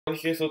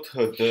Okay, so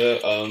today,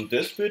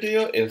 this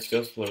video is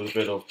just a little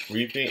bit of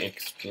briefing,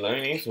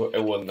 explaining, so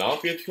it will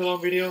not be a too long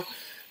video.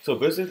 So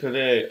basically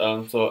today,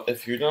 so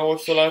if you don't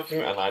watch the live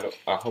stream, and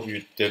I hope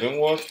you didn't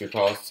watch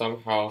because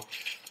somehow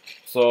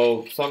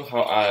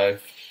I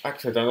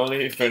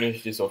accidentally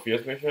finished the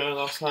Sophia's mission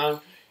last time.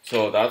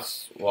 So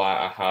that's why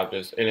I have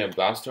this alien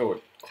blaster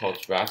called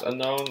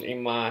Wastelander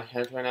in my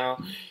hand right now.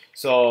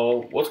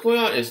 So what's going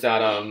on is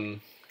that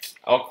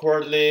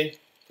awkwardly,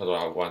 because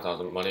I have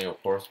 1,000 money,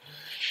 of course.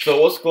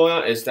 So what's going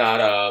on is that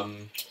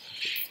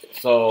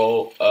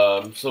so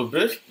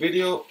this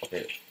video,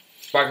 okay,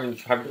 back in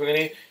the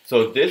beginning.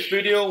 So this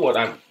video, what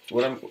I'm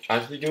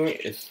actually doing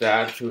is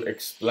that to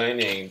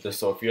explaining the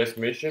Sophia's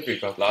mission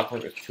because last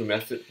time it's too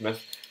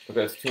because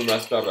it's too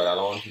messed up that I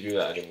don't want to do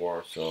that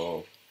anymore.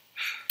 So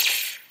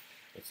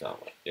it's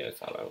not yeah, it's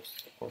how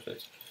else, of course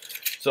it's.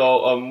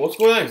 So what's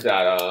going on is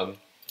that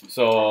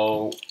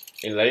so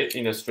late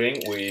in the spring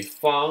we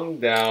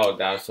found out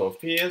that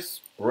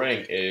Sophia's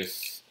brain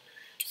is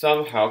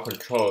somehow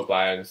controlled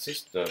by a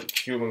system,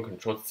 human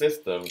controlled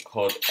system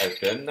called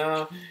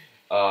Adena.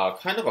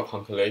 Kind of a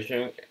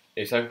calculation.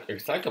 It's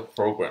like a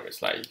program.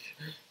 It's like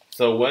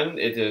so when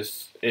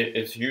it's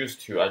used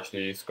to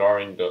actually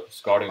scouting the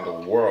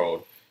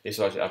world. It's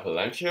like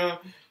Appalachia.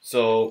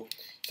 So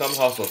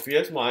somehow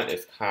Sophia's mind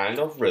is kind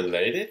of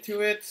related to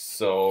it.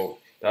 So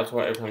that's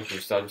why every time she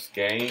starts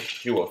game,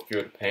 she will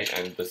feel the pain,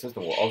 and the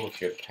system will also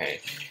feel the pain.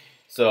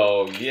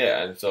 So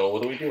yeah, and so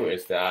what do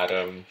is that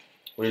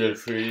we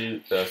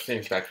retrieve the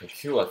things that can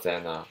kill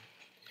Azena,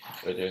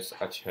 which is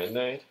a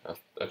ternate, a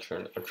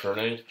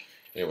ternate.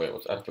 Anyway,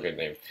 I forget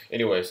the name.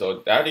 Anyway, so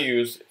that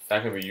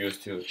can be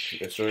used to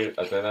destroy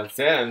Azena.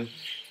 Then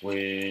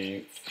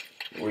we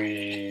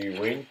we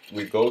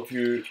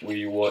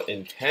were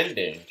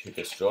intending to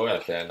destroy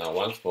Azena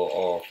once for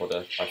all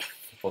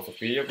for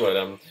Sophia,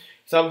 but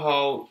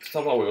somehow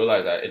we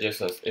realized that it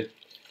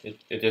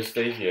just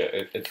stays here.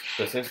 It's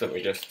the system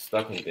is just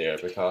stuck in there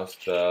because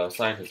the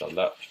scientists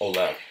are all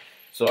left.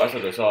 So as a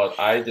result,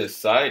 I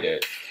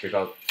decided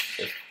because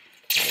it's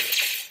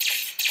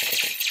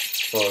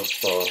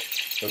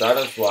so that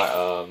is why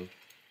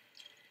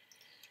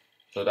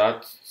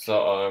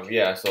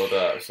yeah, so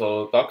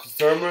Dr.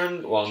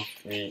 Sermon wants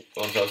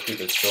us to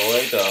destroy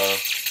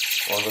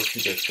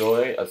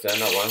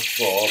Azena once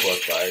for all,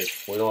 but like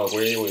we don't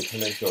agree, we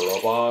turn into a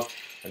robot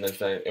and then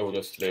saying it will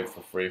just live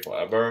for free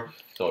forever.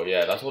 So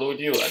yeah, that's what we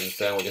do, and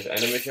then with this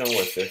animation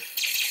with this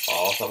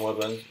awesome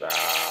weapons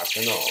that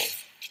you know.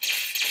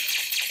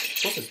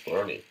 What's this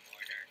burning?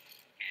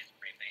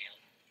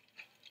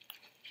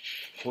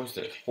 Who's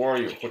this? Who are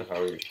you? Who the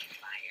hell are you?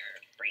 Fire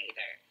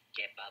breather,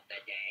 tip of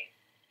the day.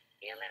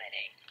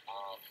 Eliminate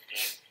all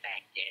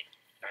infected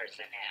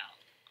personnel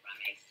from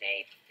a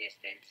safe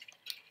distance.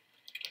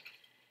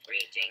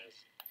 Greetings,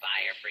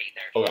 fire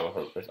breather. Oh, I'm a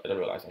purpose. I didn't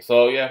realize that.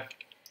 So yeah,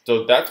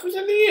 so that's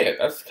basically it.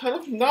 That's kind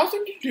of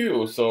nothing to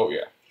do. So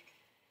yeah.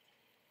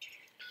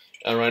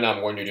 And right now I'm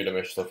going to do the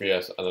mission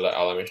Sophia's another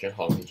ally mission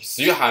home.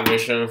 You have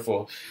mission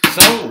for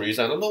some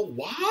reason. I don't know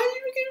why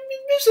you give me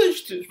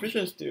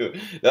missions too.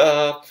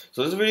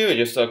 So this video is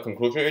just a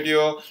conclusion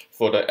video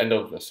for the end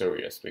of the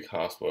series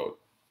because well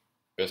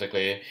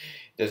basically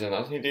there's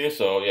nothing to do.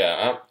 So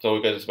yeah, so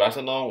we get this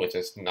Bastion, which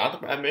is not a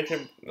bad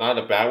mission, not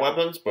a bad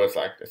weapons, but it's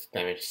like this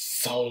damage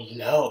so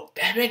low.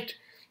 Damn it,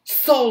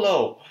 so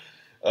low.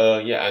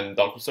 Yeah, and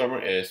Dr.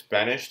 Summer is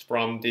banished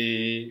from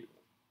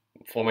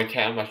my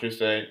camp, I should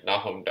say,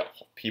 not from the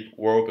people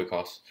world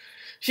because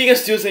he can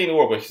still stay in the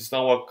world, but he's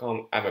not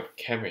welcome at my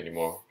camp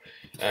anymore.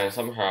 And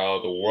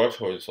somehow the world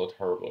choice is so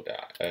terrible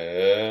that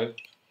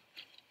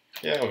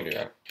yeah, I'm gonna do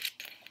that.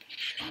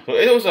 So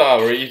it was a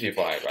very easy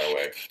fight, by the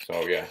way.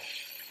 So yeah,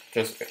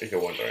 just if you're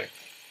wondering.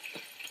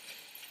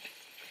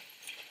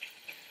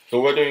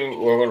 So we're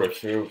gonna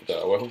retrieve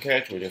the weapon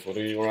cache, which is what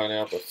we're doing right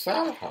now, but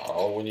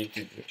somehow we need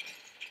to.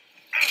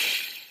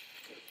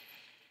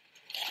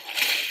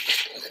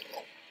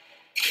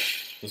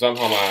 So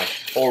somehow my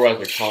aura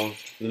becomes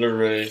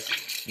literally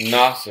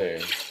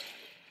nothing.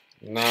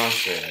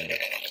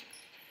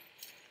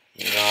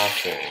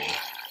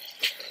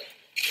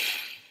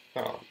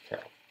 Oh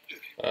crap.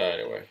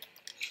 Anyway.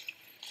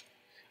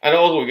 And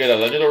also we get a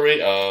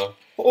legendary, oh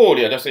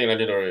yeah, just saying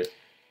legendary.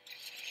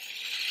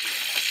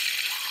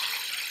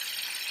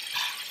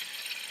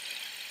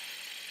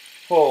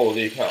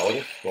 Holy cow,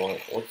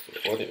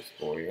 what is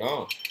going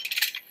on?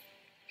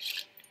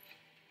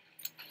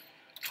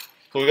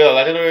 So we got a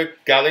legendary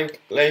Gatling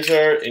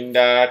laser in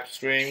that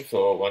stream,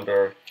 so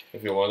wonder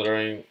if you're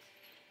wondering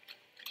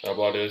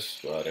about this,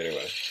 but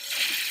anyway.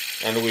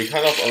 And we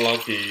kind of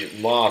unlock the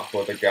mod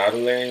for the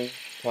Gatling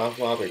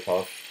plasma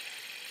because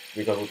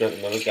we got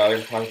another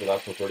Gatling plasma, but I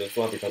prefer this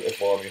one because it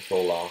followed me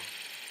so long.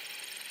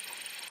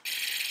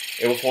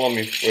 It will follow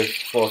me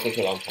for such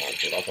a long time,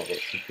 so that's why I'm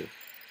gonna keep it.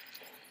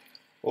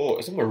 Oh,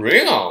 it's a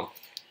marine arm!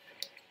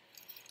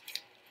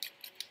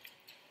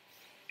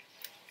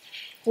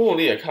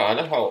 Holy cow, I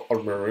never had a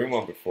marine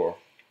one before.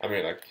 I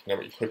mean, like,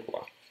 never equipped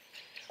one.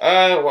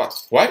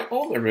 What? Why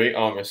all marine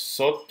arm is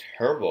so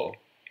terrible?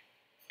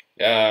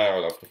 Yeah,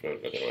 that's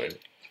good, by the way.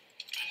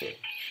 Good.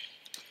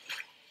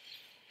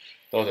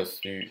 Thought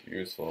that's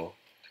useful.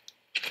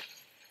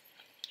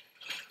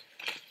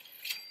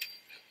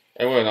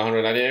 And we're at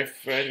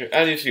 198,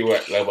 and you see we're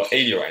at level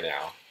 80 right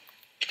now.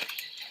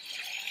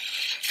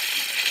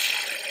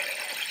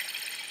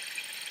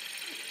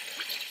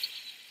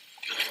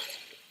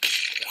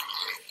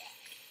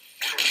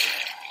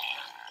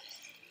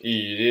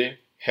 Easy.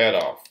 Head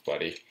off,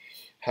 buddy.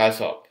 Hats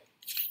up.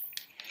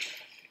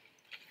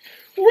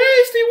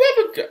 Where's the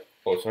weapon gun?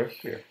 Oh, sorry,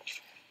 here.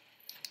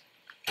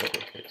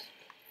 Weapon case.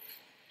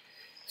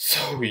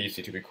 So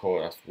easy to be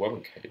called as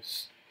weapon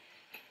case.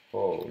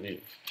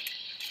 Holy.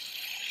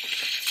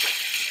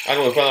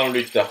 And we finally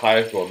reached the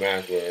highest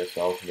romance with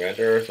our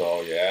commander,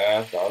 so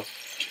yeah, that's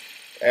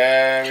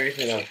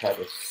everything that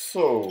happened.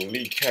 So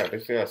Lee Cat,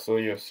 this thing has so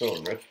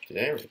much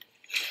damage.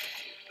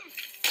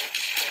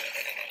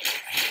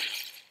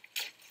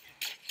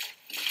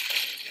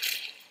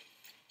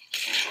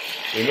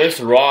 We may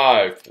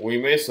survive. We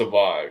may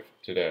survive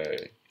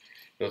today.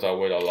 Because I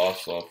weighed a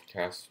loss of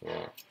cast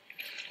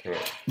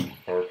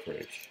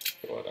cartridge.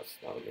 Well, that's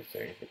not a good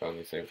thing. We got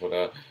anything for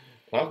the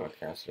plasma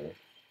caster.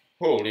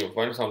 Holy, we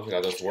find something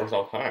that is worth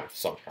our time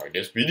somehow in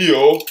this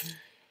video.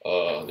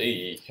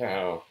 Holy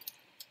cow.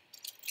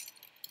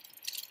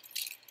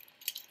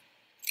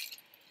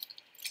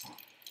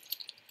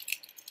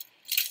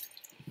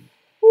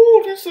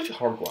 Oh, this is such a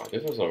hard one.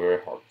 This is a very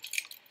hard.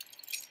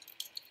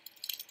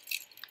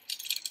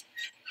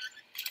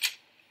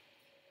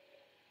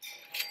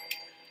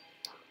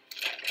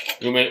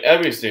 You mean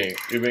everything.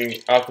 You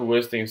mean after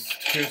wasting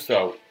 2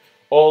 stuff,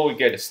 all we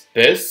get is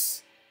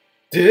this?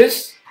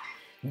 This?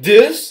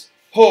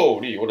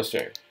 Holy, what a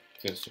shame.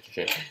 This is such a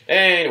shame.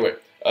 Anyway,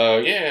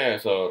 yeah,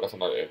 so that's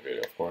another video,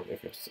 of course,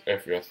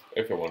 if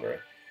you're wondering.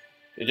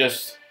 It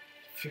just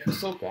feels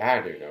so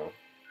bad, you know.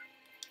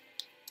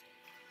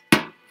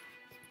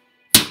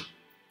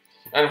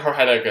 And her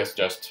headache is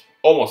just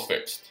almost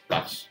fixed.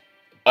 That's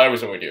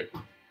everything we do.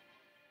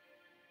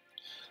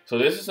 So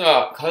this is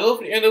kind of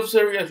the end of the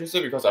series, I should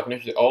say, because I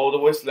finished all the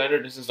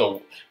Wastelander. This is a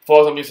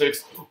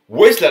 476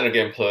 Wastelander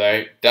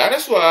gameplay. That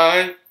is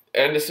why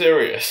end the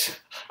series.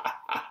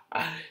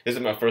 This is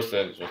my first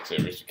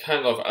series.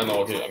 Kind of, I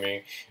know. I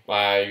mean,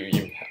 my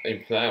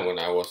plan when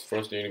I was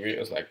first doing the video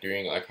was like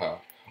doing like a.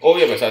 Oh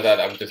yeah, besides that,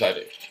 I'm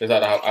decided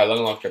I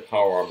unlocked the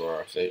power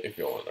armor. Say if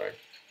you're wondering.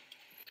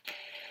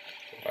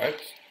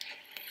 Right.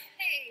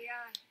 Hey,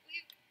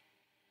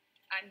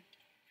 I'm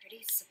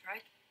pretty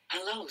surprised.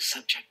 Hello,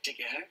 subject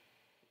digger.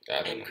 I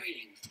don't And know.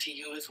 greetings to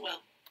you as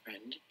well,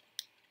 friend.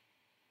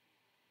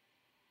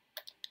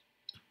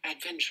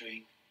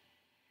 Adventuring.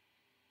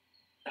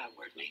 That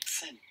word makes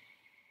sense.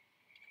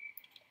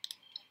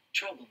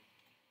 Trouble.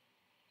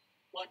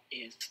 What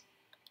is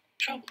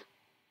trouble?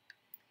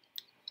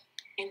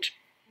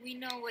 We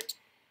know what.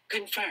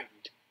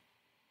 Confirmed.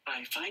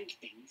 I find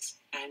things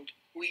and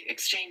we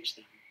exchange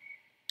them.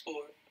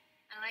 Or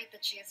I like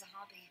that she has a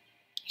hobby.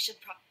 You should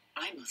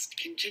I must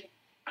continue.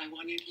 I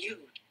wanted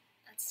you.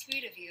 That's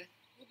sweet of you.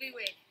 We'll be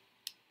waiting.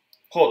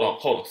 Hold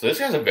on. So this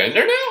guy's a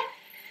vendor now?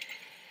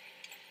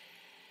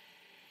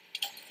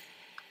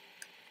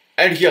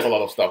 And he has a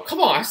lot of stuff. Come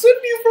on, I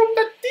saved you from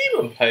that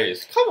demon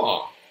place. Come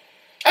on.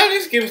 At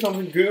least give me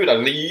something good, at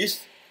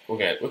least. We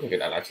can get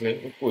that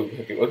actually. We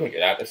can get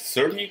that.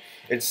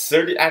 It's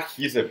 30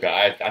 adhesive,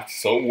 guys. That's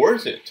so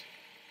worth it.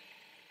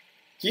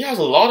 He has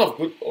a lot of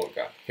good. Oh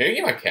god. Can you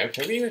get my camp?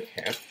 Another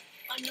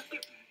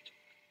bird.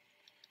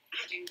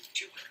 Adding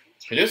to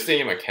Can you stay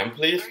in my camp,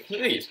 please?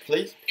 Please.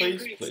 Hey, you.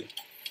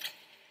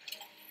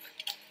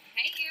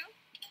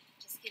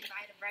 Just getting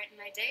by to brighten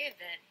my day a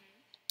bit.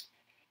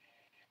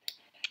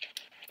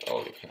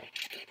 Holy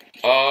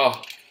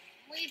cow.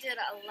 We did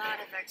a lot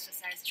of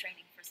exercise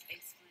training for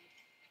space flight.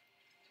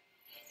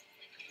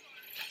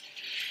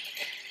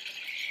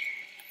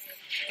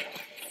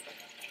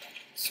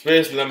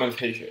 Space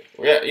lamentation.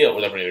 Yeah,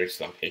 we'll definitely reach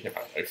lamentation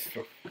by the way.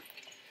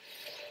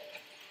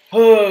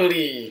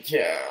 Holy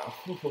cow.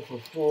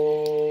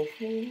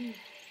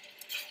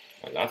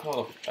 And that's all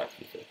of that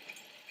pieces.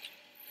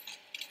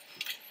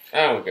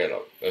 And we'll get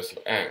up this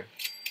and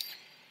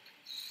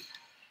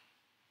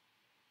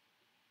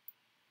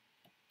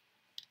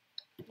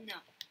No,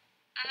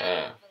 I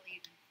don't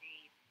believe in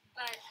fate.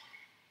 But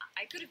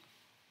I could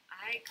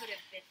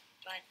have been,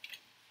 but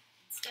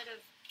instead of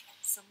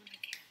someone who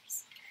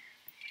cares.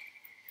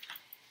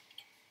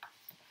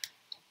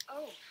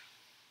 Oh.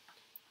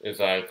 it's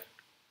like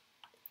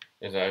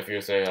if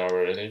you say our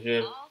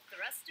relationship. All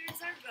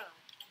thrusters are go.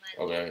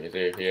 Okay, you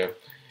see here.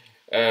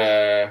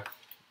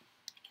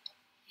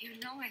 You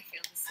know I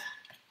feel the same.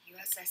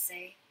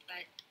 USSA,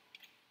 but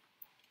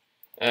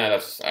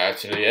That's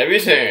actually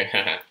everything.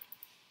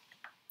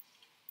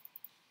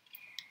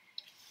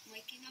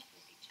 waking up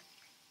with each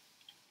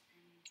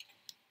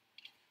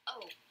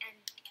other. And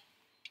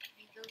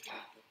rebuilding the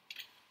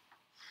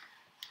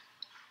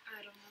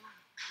I don't know.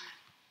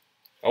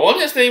 I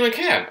want to stay in my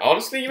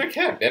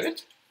camp. Damn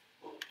it.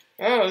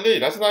 Oh, Lee,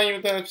 that's not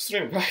even the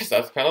stream, guys.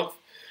 That's kind of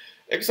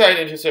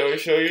exciting to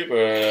show you,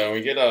 but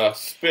we get a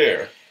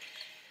spear.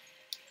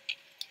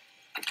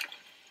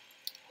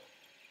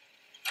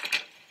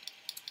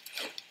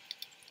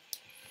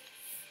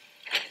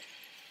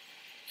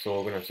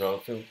 So we're gonna sell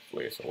to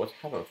wait. So what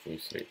happened if we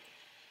sleep?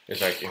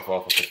 It's like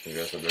involved for 15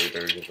 years, a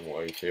very reasonable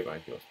way to sleep,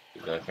 and he was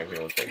that time he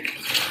was like,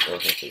 it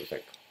was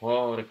like,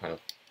 oh, the kind of.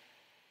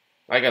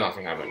 I got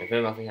nothing happened. If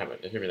there's nothing happened,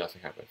 there should be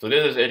nothing happened. So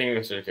this is eating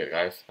the certificate,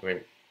 guys. I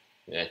mean,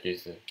 yeah,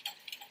 Jesus.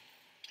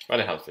 Why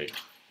the hell sleep?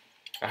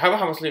 I haven't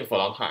had sleep for a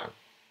long time.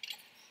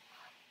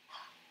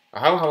 I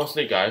haven't had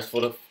sleep, guys,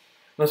 for the.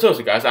 No,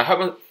 seriously, guys, I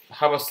haven't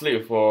had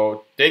sleep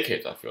for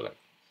decades. I feel like.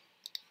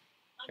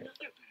 Another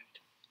bird.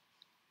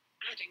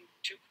 Adding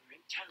to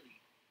current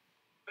tally.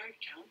 Bird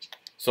count.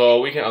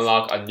 So we can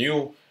unlock a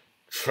new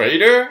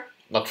trader,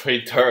 not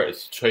traitor,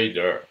 it's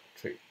trader.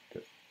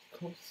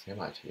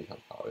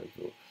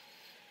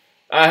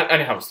 I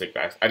didn't have a sleep,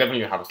 guys. I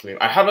definitely have a sleep.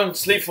 I haven't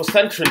slept for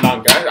century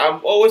long, guys.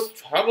 I'm always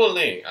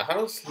traveling. I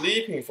haven't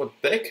sleeping for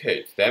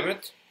decades. Damn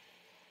it.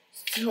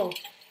 Still.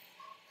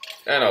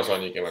 And also I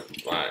need to get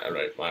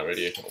my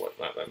radiation away.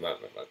 My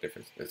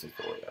difference. This is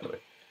the way that way.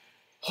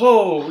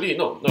 Holy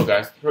no,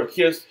 guys.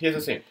 Here's the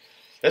thing.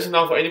 That's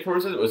not for any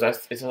purposes.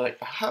 It's like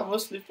I haven't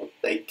slept for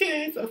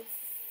decades. I'm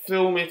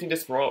filming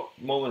this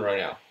moment right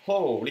now.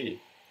 Holy.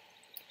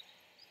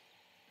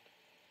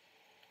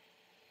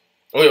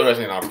 Oh, you're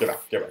resting now. Get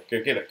up. Get up,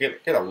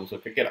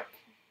 Luso. Get up.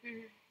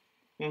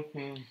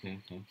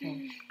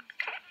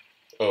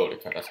 Holy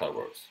crap, that's how it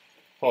works.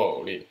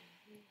 Holy.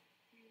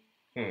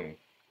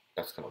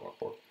 That's kind of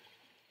awkward.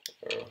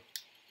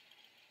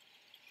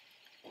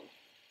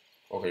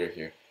 Okay, you're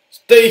here.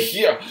 Stay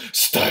here!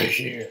 Stay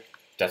here!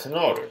 That's an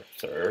order,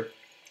 sir.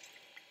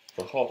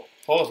 So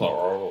how's our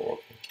armor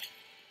working?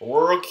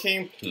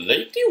 Working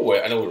plenty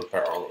well. I know we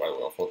repair armor by the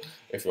way,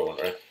 if you're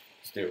wondering.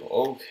 Still,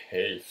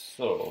 okay,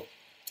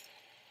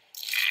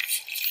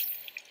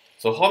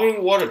 so how many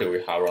water do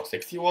we have? Around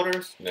 60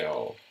 waters?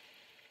 No.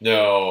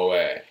 No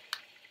way.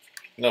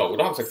 No, we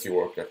don't have 60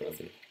 water,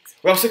 definitely.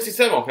 We have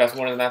 67, okay, that's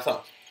more than that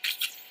up.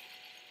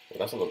 Well,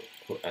 that's a little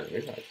cool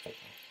animation.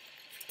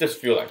 Just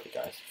feel like it,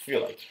 guys.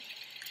 Feel like it.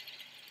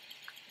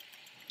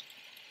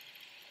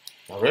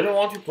 I really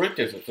want to break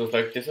this. It's just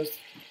like, this is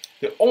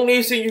the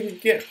only thing you can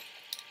get.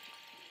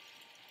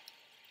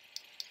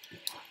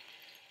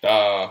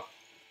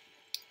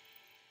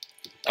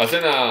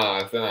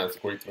 Athena is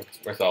Greek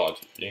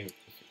mythology. In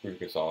Greek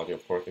mythology,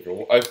 of course, if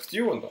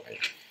you wonder,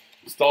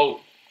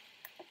 so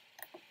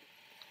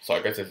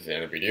I guess this is the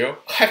end of the video.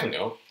 I don't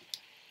know.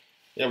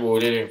 Yeah, but we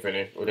did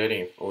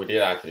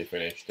actually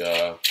finish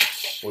the.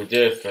 We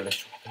did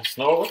finish the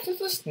snore. What's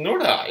the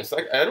Snorda? It's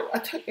like I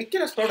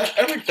get a Snorda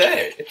every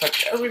day. It's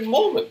like every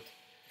moment.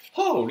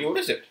 Holy, what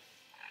is it?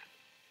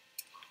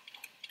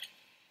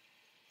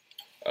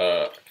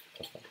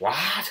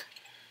 What?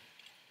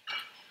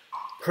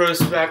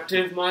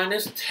 Perspective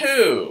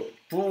 -2.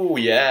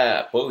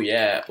 Booyah,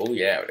 booyah,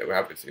 booyah. Whatever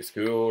happens is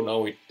cool.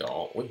 No, we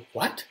don't. Wait,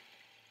 what?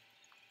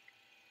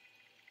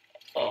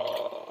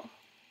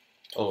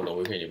 Oh no,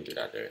 we can't even do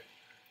that there.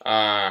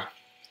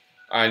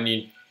 I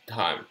need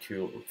time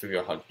to figure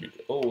out how to do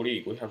it.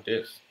 Holy, we have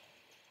this.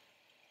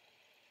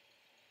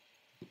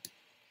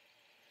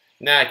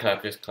 Nah,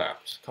 clap, just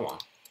claps. Come on.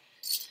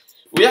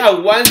 We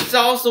have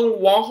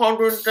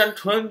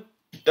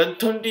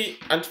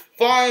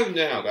 1,125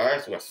 now,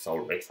 guys. We're so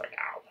rich right now.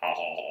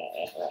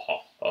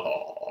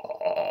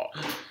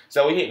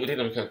 So we need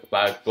to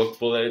buy book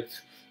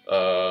bullets.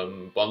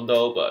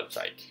 Bundle, but it's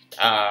like,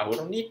 we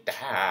don't need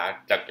that.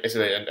 Like, it's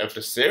the end of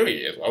the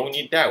series. Why we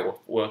need that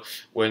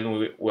when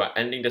we're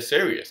ending the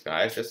series,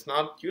 guys? It's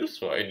not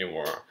useful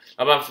anymore.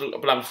 But I'm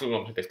still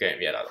gonna play this game.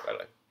 Yeah, by the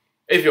way.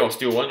 If you're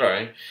still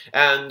wondering,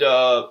 and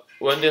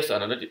when there's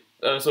another,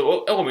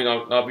 so it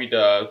will not be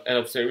the end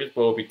of series,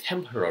 but it will be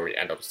temporary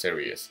end of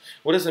series.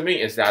 What does it mean?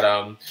 Is that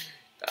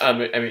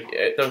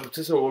the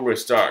system will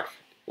restart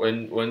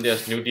when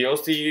there's new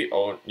DLC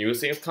or new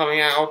things coming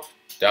out.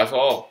 That's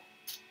all.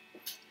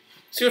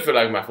 Still feel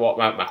like my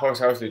horse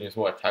house is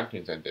more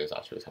attacking than this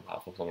actually somehow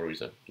for some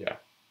reason. Yeah,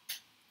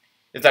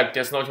 it's like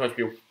there's not too much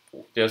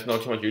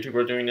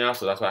YouTuber doing now,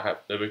 so that's why I have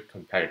a little bit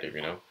competitive,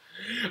 you know.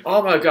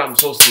 Oh my god, I'm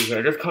so stupid.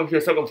 I just come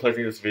here second place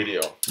in this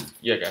video.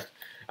 Yeah, guys,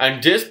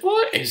 and this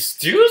boy is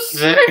still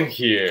sitting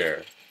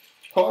here.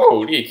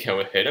 Holy, can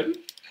we hit him?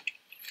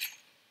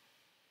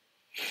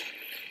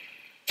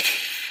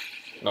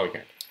 No, we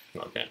can't.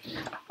 No, we can't.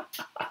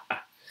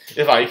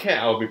 If I can,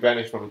 I will be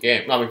banished from the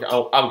game. No,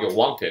 I'll get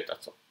wanted.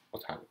 That's all.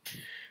 What's happening?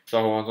 So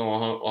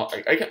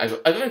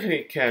I don't think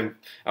I can.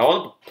 I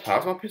want the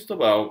plasma pistol,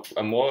 but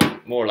I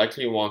more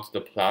likely want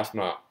the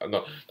plasma.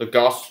 No, the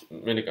gas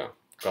minigun.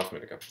 Gas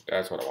minigun.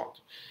 That's what I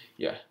want.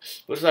 Yeah,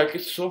 but it's like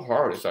it's so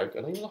hard. It's like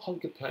I don't even know how to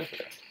get playing for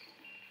that.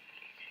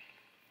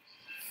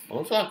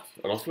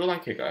 I don't feel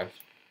like it, guys.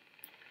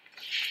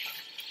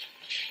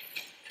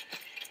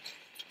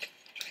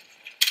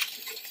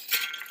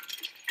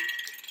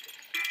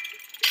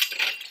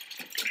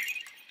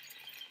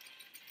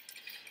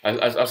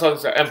 I saw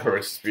this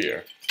Emperor's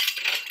Spear.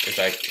 It's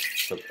like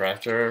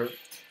suppressor.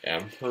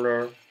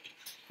 Emperor.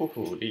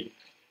 Holy.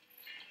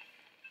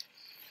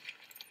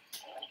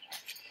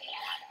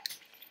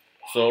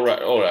 So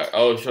alright,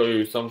 I'll show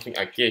you something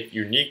I get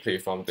uniquely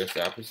from this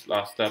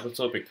last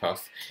episode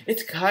because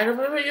it's kind of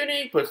very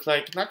unique, but it's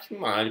like not too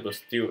much, but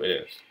still it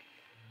is.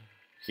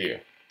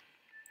 Here,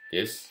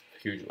 this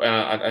huge.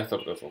 I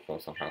thought this was cool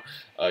somehow.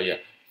 Yeah,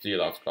 the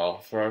last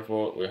golf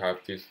rifle. We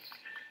have this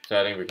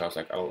setting because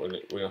like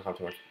we don't have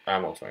too much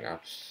ammo right now,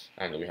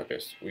 and we have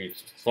this. We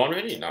spawn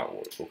ready now.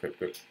 Okay,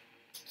 good.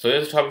 So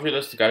this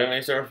troubleshooter scattering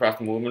laser, fast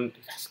movement.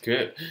 That's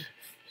good,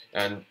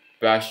 and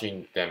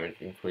bashing damage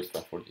increased by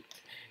 40.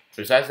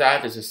 Besides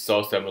that, this is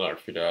so similar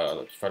to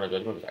the Final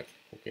Judgment. Like,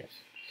 who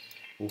cares?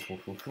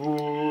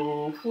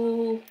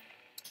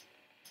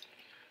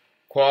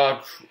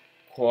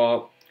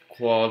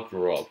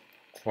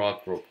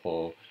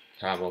 Quadruple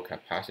camo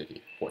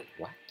capacity. Wait,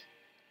 what?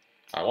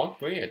 I want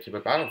to bring it to the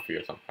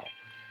battlefield somehow.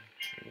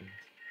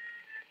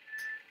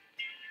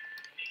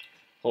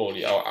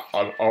 Holy, our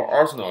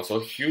arsenal is so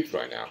huge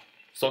right now.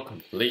 So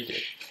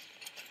completed.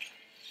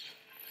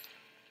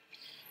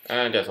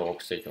 And there's a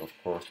workstation, of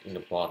course, in the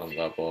bottom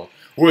level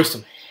with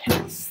some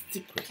hidden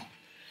secret.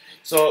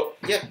 So,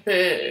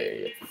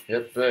 yippee!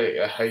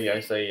 Yippee! Hey, I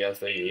say, yeah,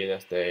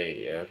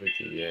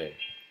 everything, yeah.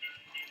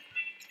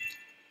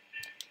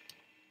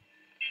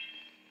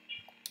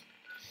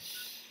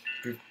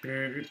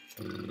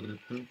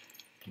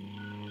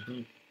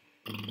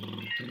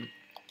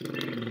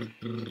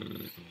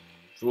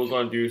 So we're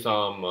gonna do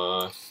some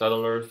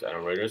settlers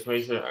and raiders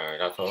mission, and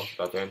that's all.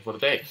 That's the end for the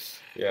day.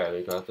 Yeah,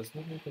 because there's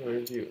nothing to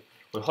review.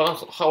 Wait, how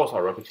was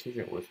our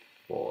reputation with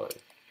boy?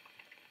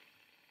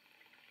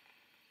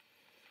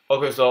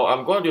 Okay, so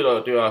I'm going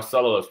to do a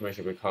settlers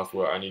mission because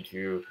I need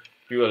to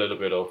do a little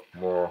bit of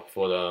more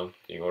for them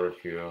in order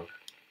to.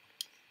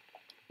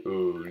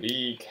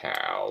 Holy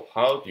cow!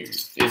 How do you?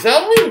 Is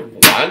that only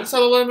one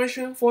settler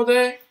mission for the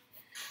day?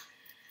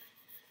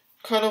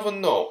 Kind of a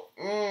no.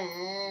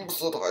 I'm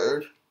so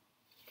tired.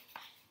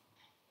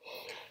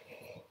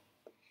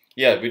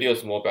 Yeah, video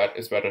is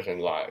better than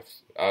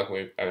lives. I have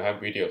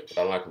videos, but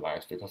I don't like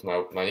lives because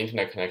my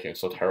internet connection is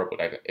so terrible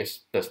that it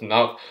does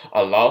not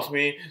allows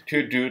me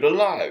to do the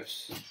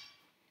lives.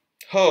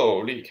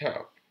 Holy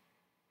cow!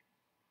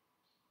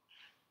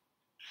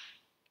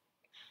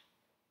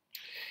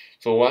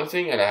 So one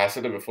thing, and I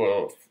said it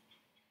before,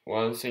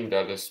 one thing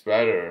that is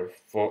better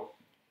for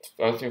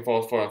something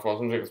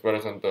is better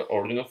than the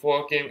original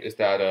Fallout game is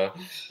that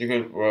you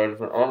can wear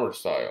different armor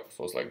styles.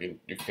 So it's like you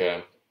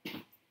can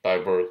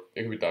it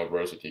can be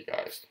diversity,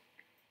 guys.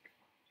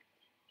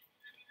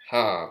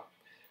 Ha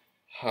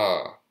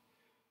ha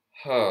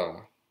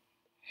ha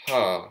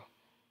ha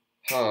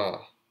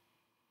ha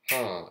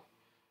ha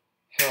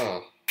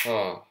ha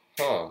ha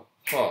ha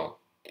ha.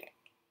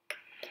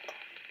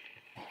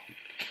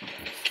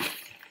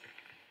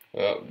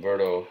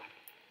 Berto.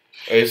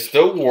 Is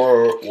the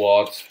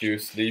world still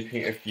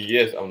sleeping? If he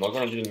is, I'm not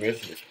gonna do the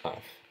mission this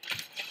time.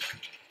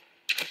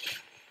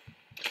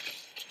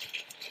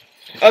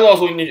 And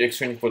also we need to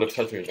exchange for the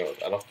treasury node.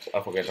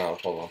 I forget how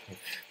to hold on.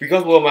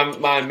 Because well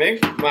my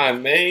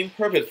main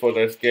purpose for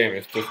this game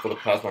is just for the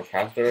plasma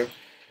caster.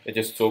 It's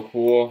just so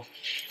cool.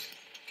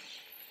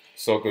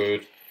 So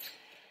good.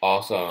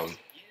 Awesome.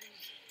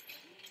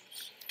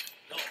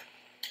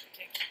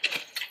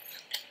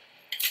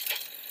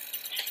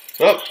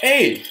 Well,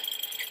 hey!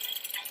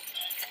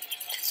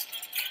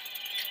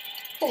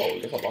 Oh,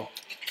 there's a lot.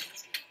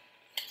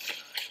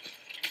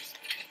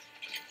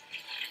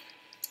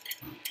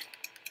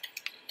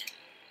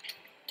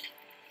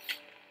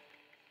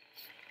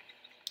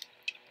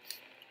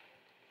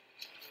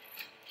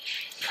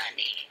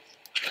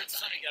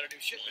 Sonny got a new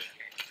shipment.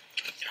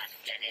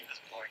 Sustenance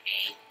for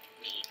a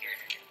meager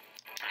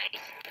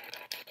price.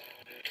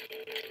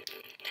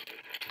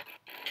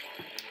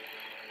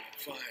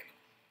 Fine.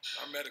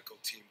 Our medical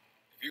team,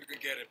 if you can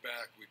get it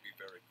back, we'd be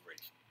very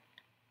grateful.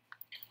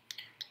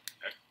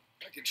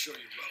 I can show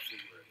you roughly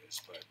where it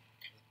is, but...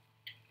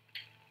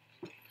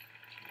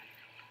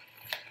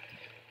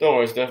 Don't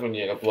worry, it's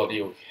definitely a bloody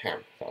old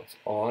camp. That's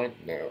all I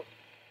know.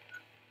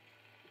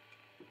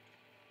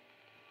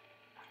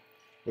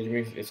 Which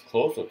means it's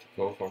closer to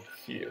go from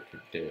here to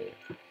there.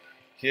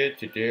 Here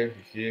to there, to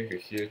here, to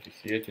here, to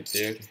here, to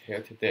there, to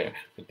here, to there.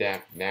 But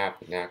that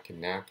nap, and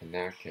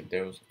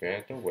there's a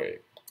better way.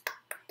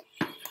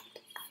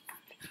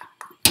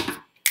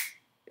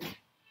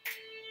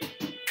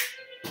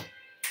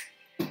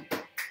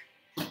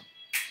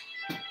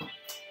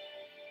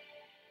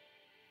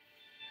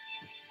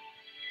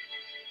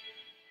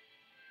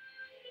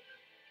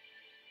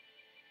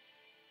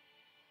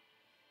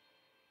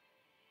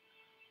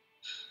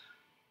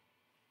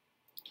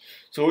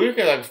 So we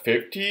get like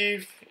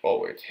 50.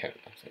 Oh wait, 10.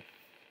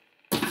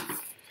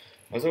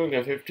 I think we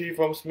get 50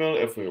 from smell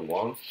if we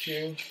want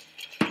to.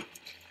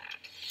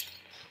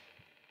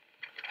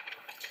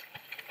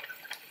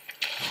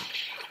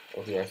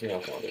 Okay, I think I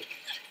found it.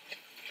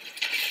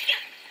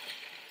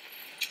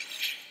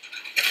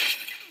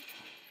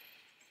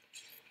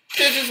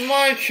 This is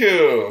my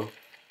cue.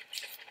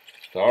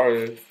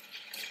 Sorry.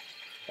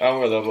 And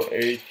we're level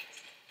 8.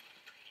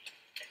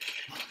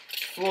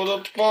 For the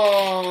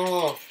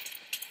buff!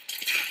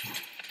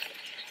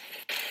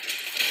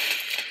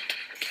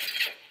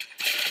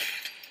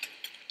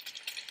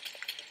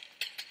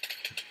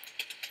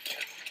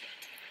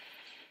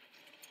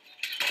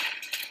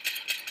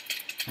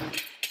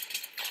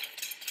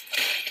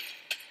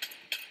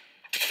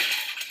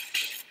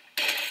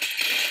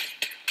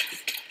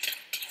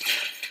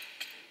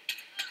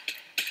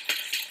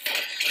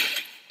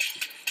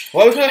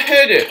 Why did I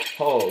hit it?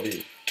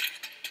 Holy.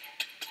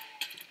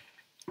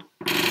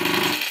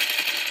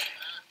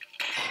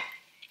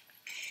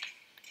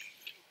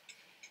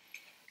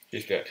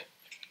 He's dead.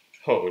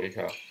 Holy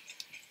cow.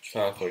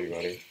 Sad for you,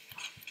 buddy.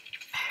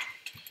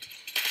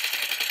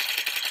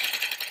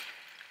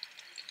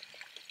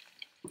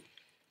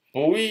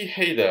 Boy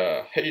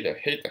hater.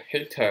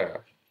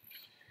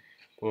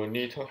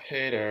 Bonito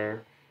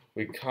hater.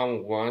 We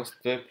come one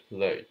step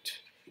late.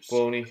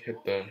 Bonnie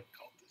hater.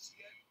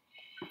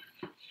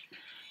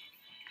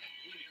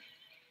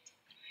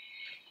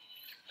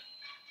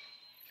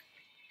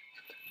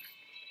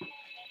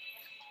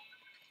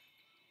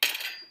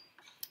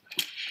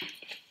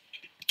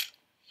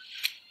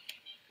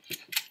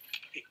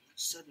 Hey,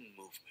 sudden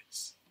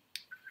movements.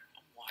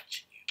 I'm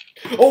watching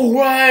you. Oh,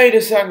 wait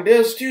a second.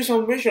 There's still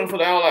some mission for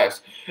the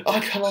allies. I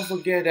cannot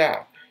forget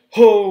that.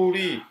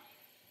 Holy.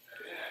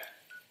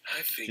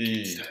 I think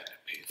Gee. it's time to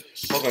pay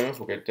those. How can I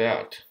forget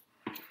that?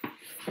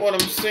 What I'm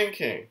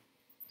thinking.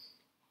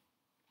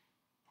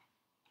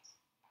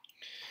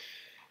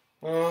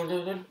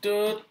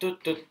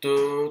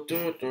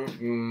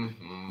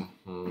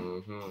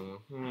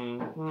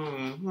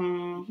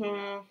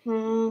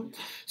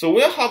 So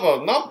we have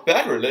a not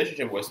bad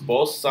relationship with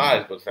both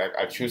sides, but like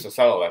I choose the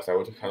satellites. I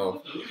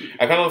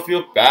kind of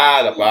feel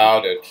bad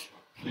about it.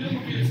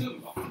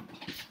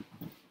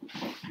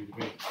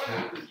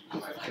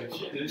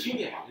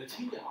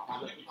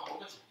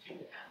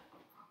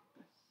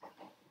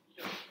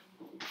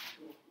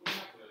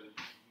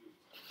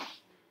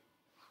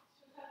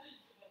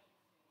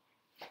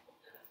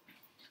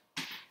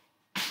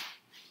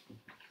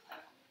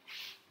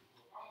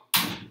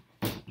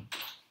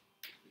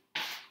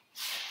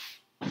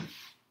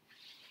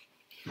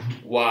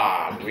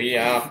 Wow, we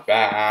are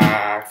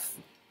back.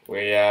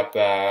 We are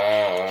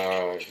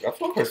back. That's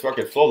why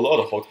perspective is so low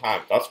the whole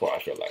time. That's why I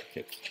feel like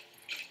it.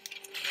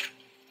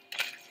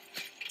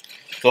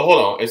 So hold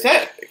on, is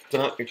that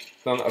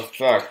gonna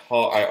affect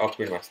how I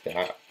upgrade my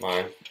stat,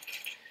 my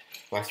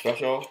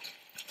special?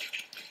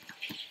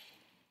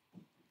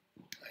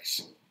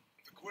 Nice.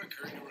 The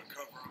quicker you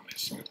recover on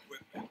missing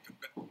equipment, the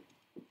better.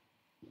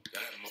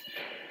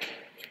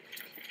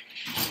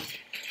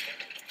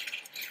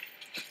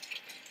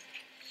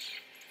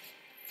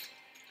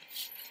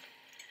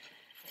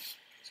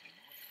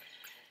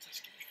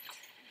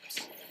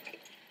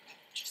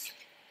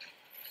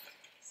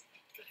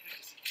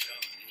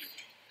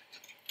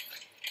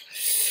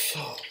 So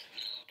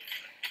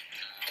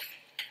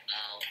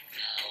Oh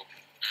no,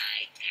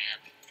 I am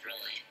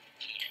ruined.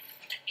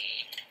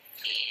 It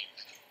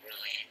is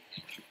ruined.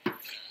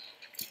 So,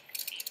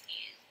 it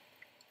is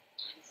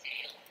on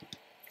sale.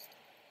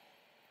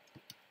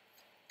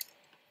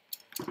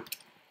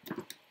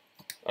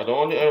 I don't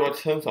want everyone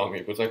turns on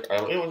me, but like I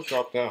really want to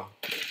drop down.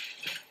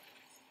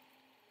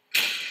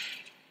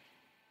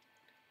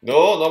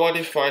 No,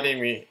 nobody's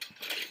fighting me.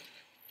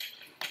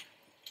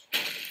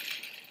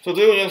 So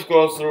they will just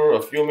go through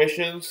a few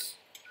missions,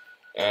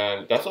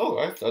 and that's all,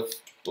 guys. That's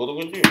what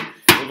we're gonna do.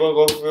 We're gonna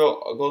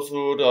go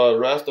through the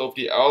rest of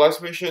the allies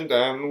mission,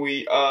 then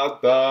we are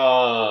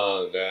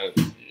done. Then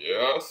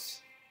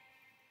yes.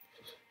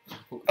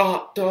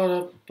 Ah,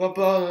 da da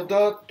da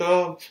da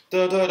da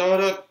da da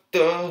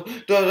da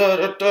da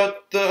da da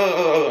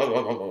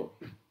da.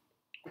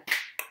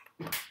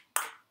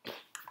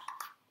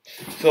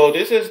 So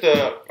this is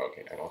the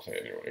okay. I don't say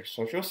it anyway.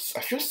 So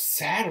I feel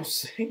sad of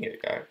saying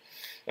it, guys.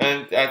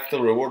 And at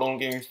the reward on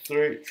game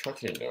 3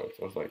 tracking notes,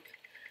 I was like,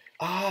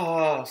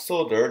 ah,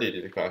 so dirty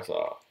these guys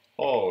are.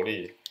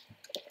 Holy,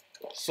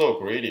 so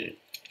greedy.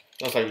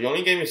 I was like, you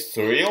only gave me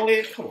 3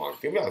 only? Come on,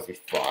 give me at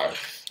least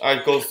 5.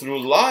 I go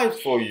through life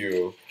for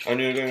you, and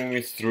you're giving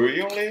me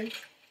 3 only?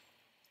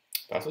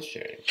 That's a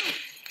shame.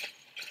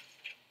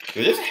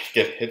 Did you just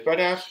get hit by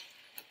that?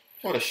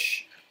 What a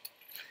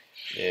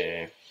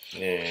Yeah,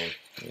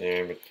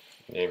 damn it.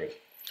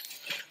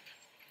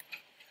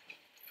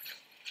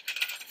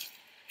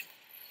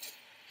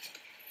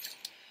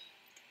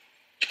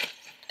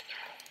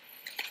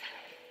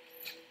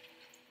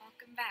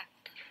 Welcome back.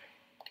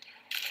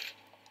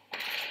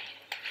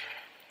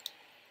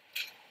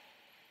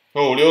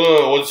 우리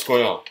오늘 어디서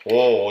거야?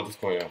 오, 어디서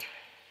거야?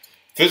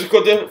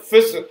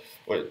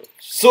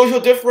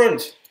 Social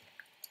different.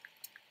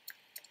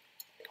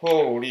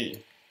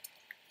 Holy.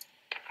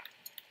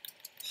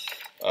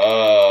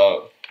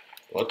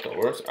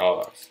 Where's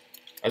Alex?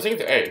 I think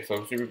it's A, so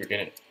it should be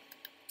beginning.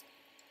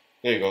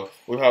 There you go.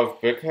 We have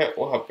backhead,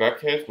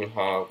 we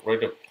have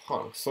regular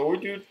punk. So we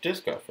do this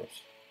guy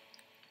first.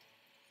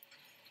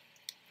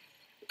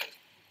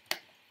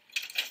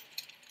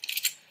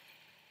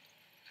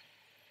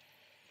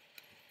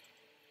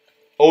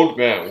 Old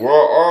man, where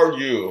are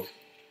you?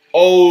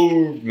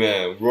 Old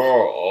man, where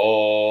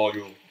are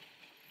you?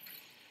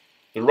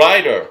 The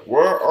rider,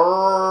 where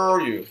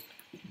are you?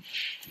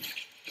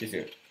 He's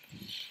here.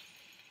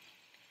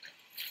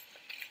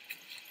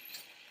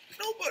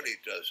 Nobody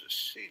does a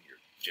senior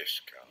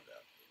discount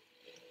out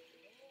there.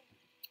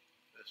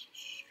 That's a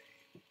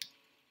shame.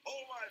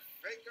 Oh, my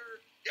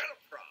faker, get a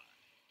prize.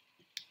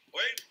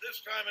 Wait,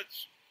 this time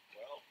it's,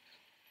 well,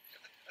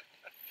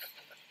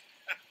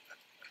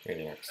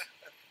 Maniacs.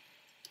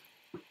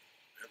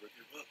 never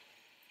give up.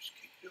 Just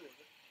keep doing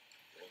it.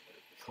 Don't let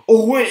it go.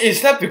 Oh wait,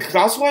 is that because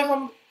that's why I'm...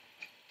 I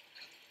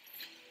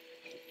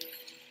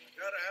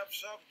gotta have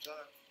some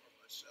time for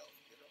myself,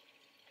 you know.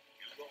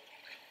 You go.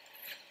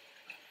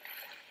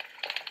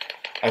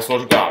 I swear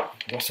to God.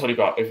 I swear to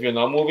God. If you're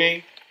not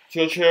moving to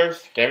your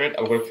chairs, damn it,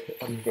 I'm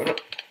gonna...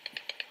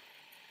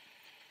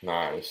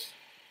 Nice.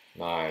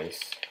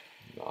 Nice.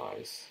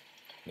 Nice.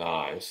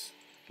 Nice.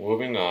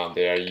 Moving on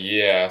there,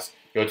 yes.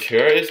 Your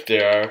chair is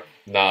there.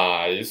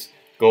 Nice.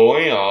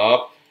 Going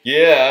up.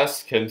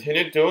 Yes.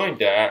 Continue doing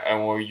that.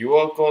 And when you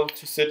are going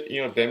to sit in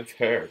your damn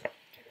chair.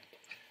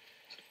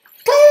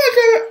 God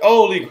damn it.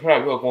 Holy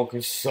crap, you are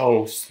walking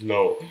so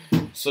slow.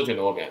 Such an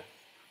old man.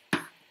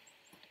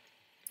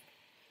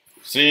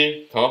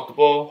 See?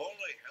 Comfortable.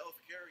 Only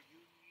healthcare you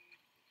need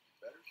is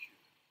better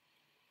shoes.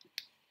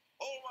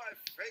 Oh, my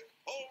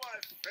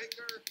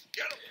faker,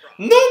 get a prize.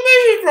 No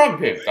mention from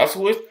him. That's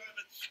Wait, what... this time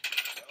it's,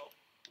 well,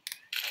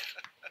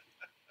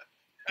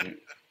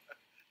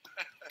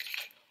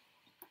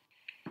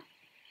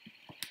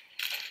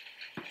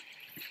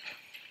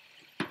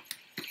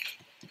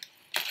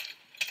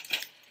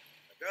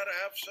 I gotta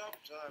have some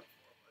time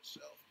for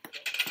myself, you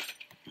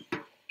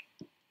know.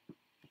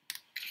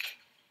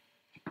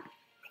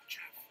 Don't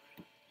you have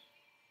friends?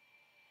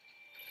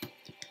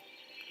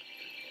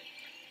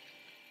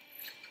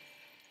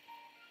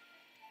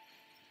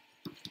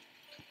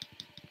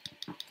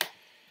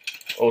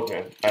 Old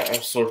man,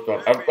 I'm so God.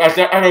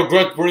 I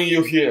regret bringing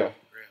you here.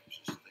 Perhaps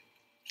just think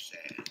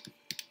sad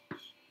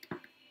things.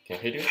 Can I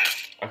hit you?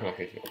 I cannot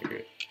hit you. Okay,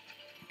 good.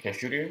 Can I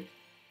shoot you?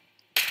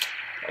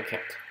 I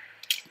can't.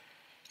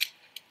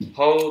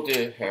 How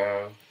the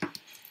hell? I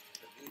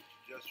need to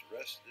just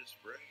rest this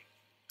brain.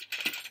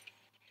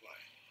 Why?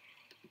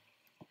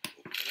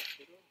 Okay,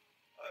 kiddo.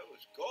 I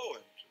was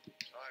going to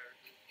retire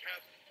to a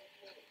cabin in the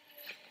woods.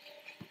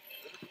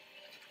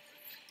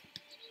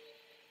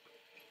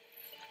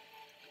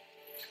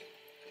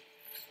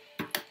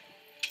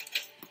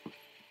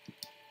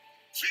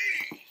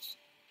 Jeez!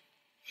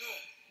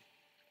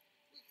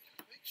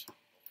 Make some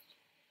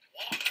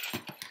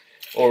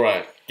noise.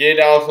 Alright, get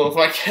out if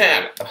I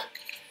can.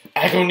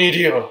 I don't need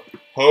you.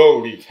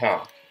 Holy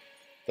cow.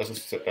 That's a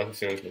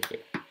serious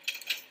mistake.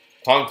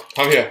 Punk,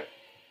 come here.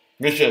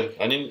 Mission.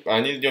 I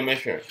need your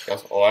mission.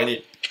 That's all I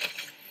need.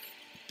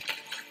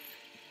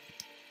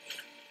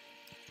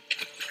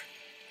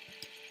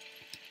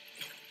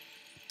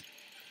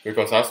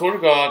 Because I swear to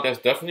God, there's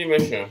definitely a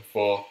mission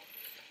for...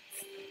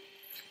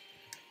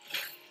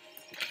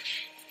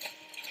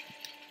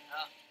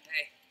 Oh,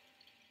 hey.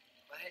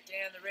 Quiet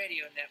day on the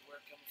radio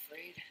network, I'm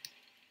afraid.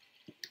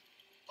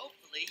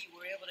 Hopefully you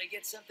were able to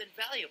get something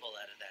valuable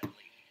out of that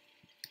lead.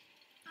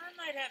 I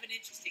might have an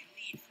interesting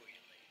lead for you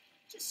later.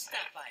 Just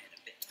stop by in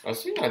a bit. I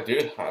think I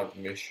did have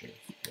missions.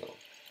 No.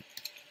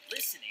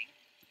 Listening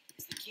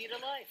is the key to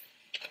life.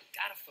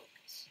 Gotta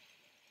focus.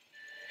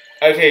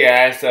 Okay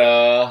guys,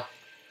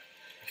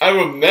 I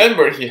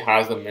remember he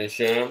has a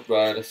mission,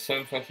 but at the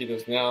same time he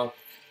does not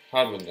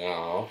have it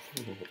now.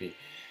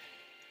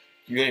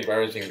 You're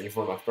embarrassing in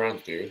front of my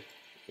friends, dude.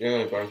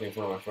 You're embarrassing in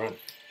front of my friends.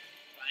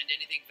 Find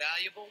anything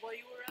valuable while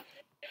you were out there?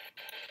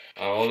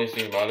 I only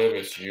think valuable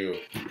is you.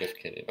 Just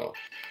kidding, though.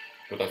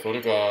 But I swear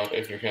to God,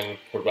 if you can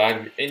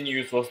provide me any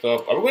useful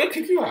stuff, I'm gonna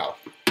kick you out.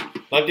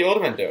 Like the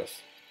old man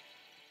does.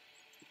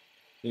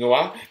 You know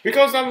why?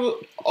 Because I'm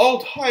all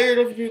tired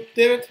of you,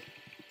 damn it.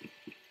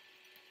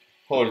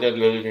 Holy, that's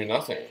literally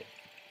nothing.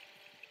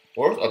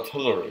 Where's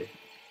artillery?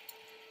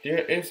 There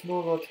is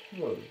no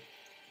artillery.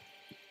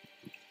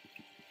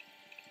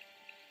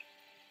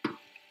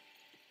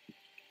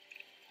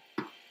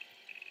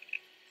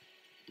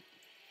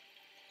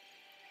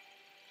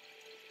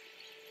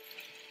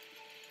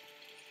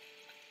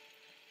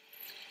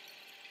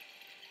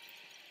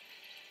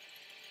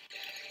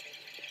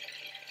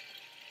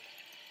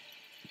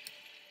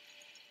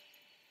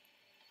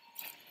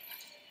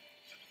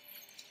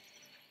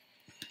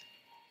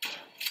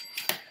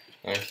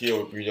 And here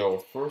will be our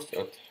first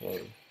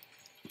attempt.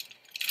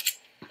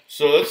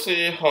 So let's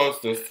see how is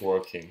this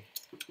working.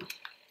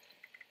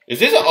 Is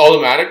this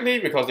automatically?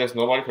 Because there's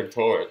nobody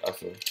control it,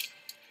 actually.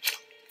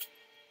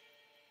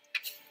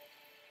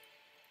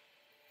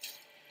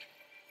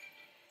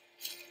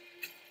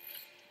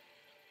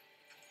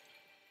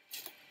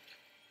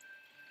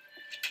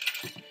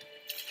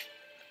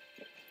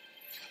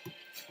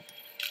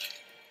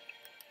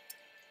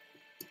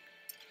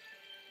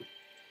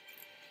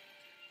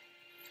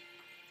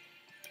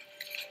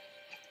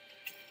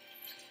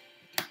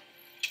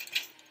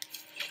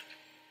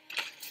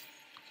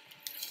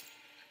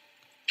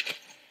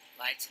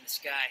 lights in the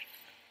sky.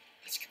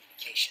 It's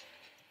communication.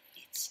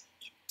 It's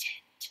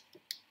intent.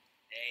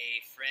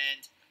 Hey,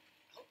 friend.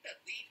 I hope that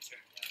lead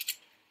turned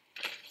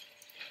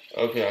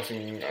out. Okay, I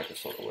think I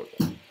just saw the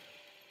weapon.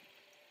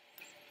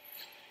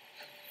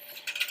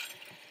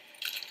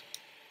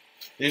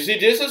 You see,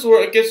 this is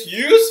where it gets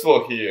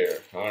useful here.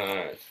 Oh,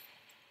 nice.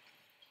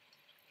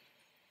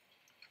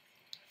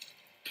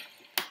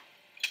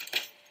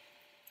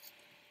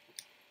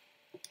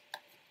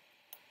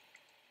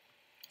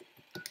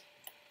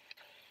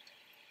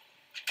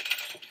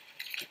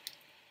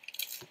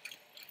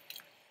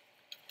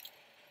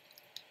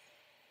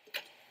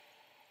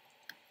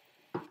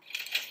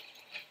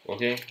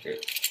 Okay,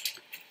 good.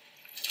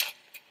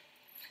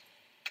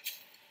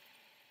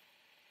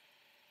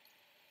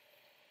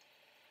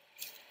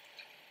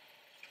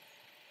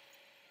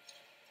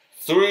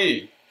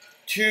 Three,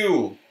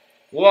 two,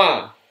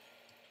 one.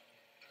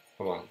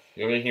 Come on,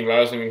 you're making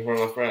embarrassing me in front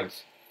of my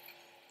friends.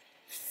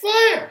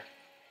 Fire!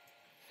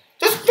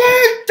 Just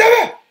fire!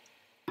 Damn it!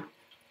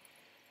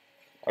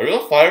 Are you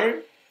not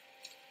firing?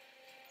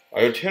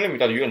 Are you telling me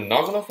that you're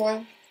not gonna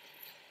fire?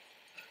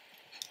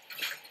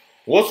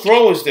 What's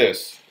wrong with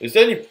this? Is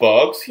there any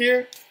bugs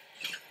here?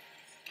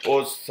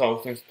 Or is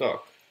something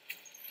stuck?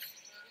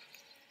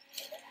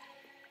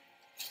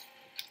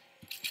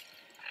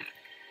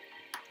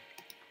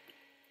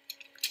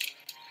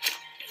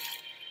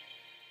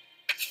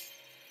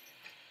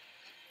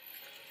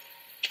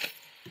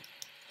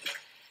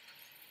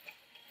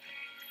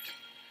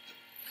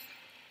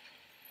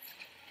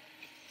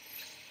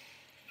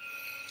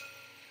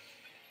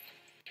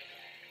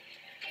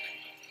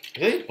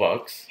 Is there any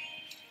bugs?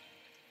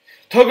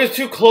 Target's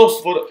too close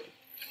for the...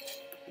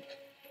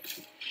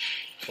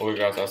 Okay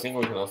guys, I think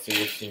we cannot see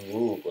this thing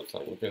move,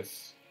 but we can...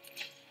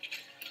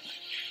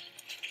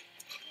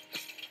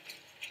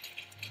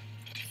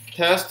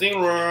 Testing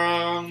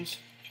runs!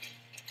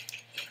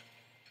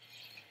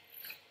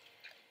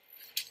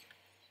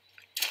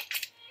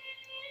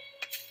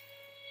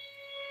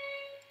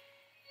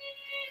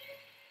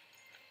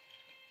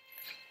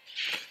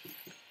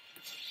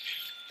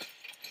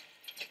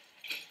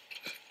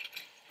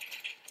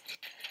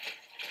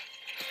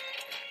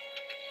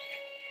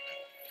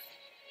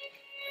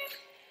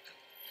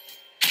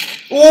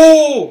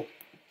 Oh!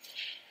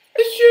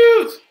 It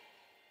shoots!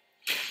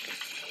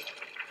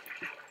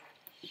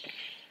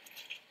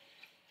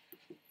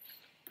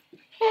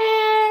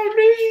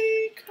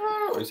 Holy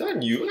cow! Is that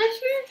new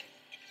actually?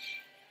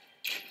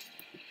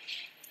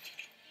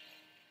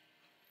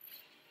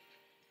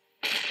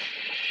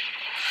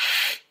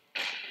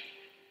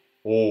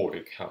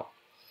 Holy cow.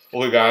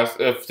 Okay guys,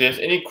 if there's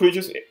any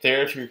creatures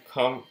there to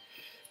come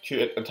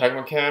to attack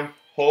my camp,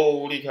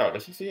 holy cow,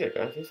 this is it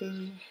guys, this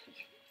is...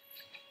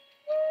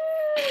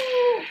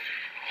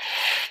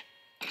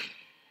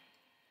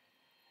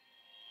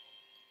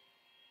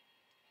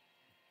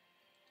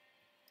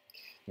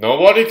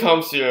 Nobody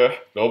comes here.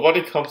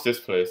 Nobody comes this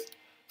place.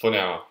 For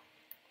now.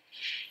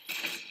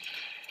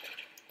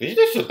 Did you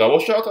just double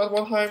shot at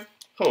one time?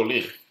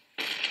 Holy.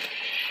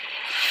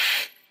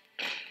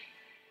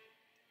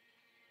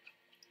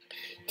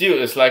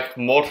 Dude, it's like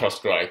mortar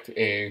strike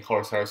in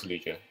Horus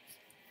Legion.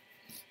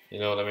 You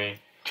know what I mean?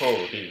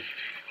 Holy.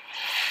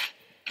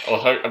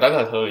 Oh, that's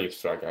a holy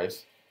strike,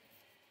 guys.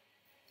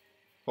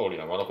 Holy,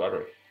 I'm out of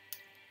battery.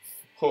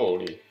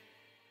 Holy.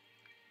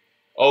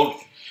 Oh.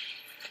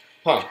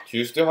 Huh, do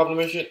you still have the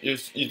mission?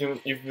 If you don't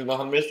have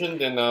the mission,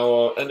 then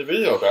I'll end the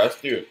video, guys,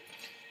 dude.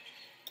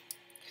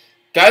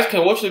 Guys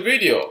can watch the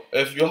video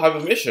if you have a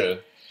mission.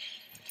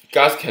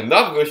 Guys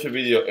cannot watch the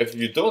video if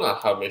you do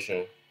not have a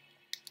mission.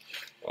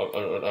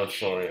 I'm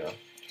sorry.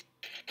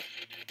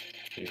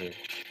 Excuse me.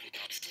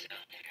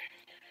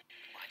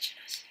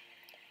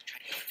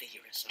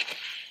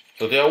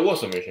 So there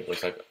was a mission, but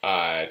it's like,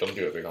 I don't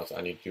do it because I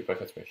need to do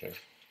backup mission.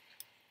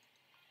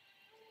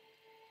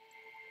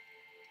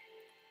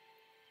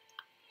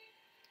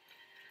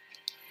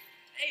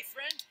 Hey,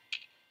 friend.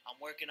 I'm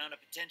working on a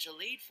potential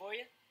lead for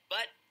you,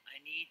 but I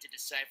need to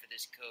decipher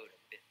this code a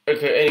bit.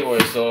 Okay, anyway,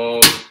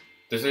 so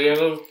this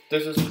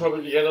is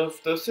probably the end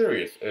of the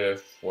series.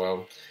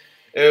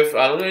 If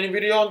I don't do any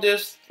video on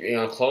this,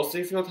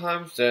 closely a few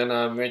times, then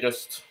I may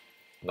just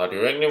not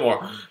do it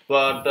anymore.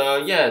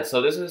 But yeah,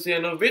 so this is the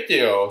end of the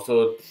video.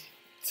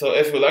 So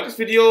if you like this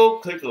video,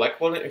 click the like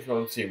button. If you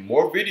want to see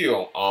more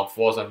video on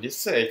Fallout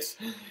 76,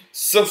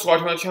 subscribe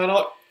to my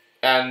channel.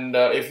 And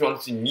if you want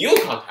to see new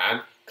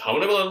content,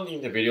 comment below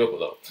in the video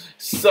below.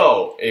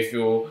 So if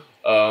you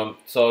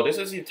so this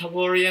is the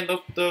temporary end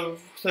of the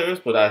series,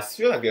 but I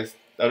feel like this.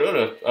 I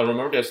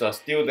remember there's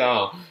still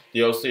down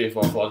DLC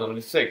for Fallout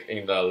 76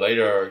 in the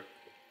later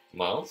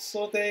months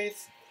or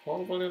days.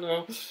 Probably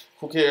not.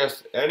 Who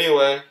cares?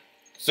 Anyway,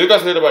 see you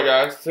guys later, bye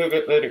guys. See you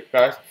later,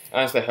 guys,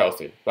 and stay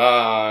healthy.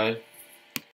 Bye.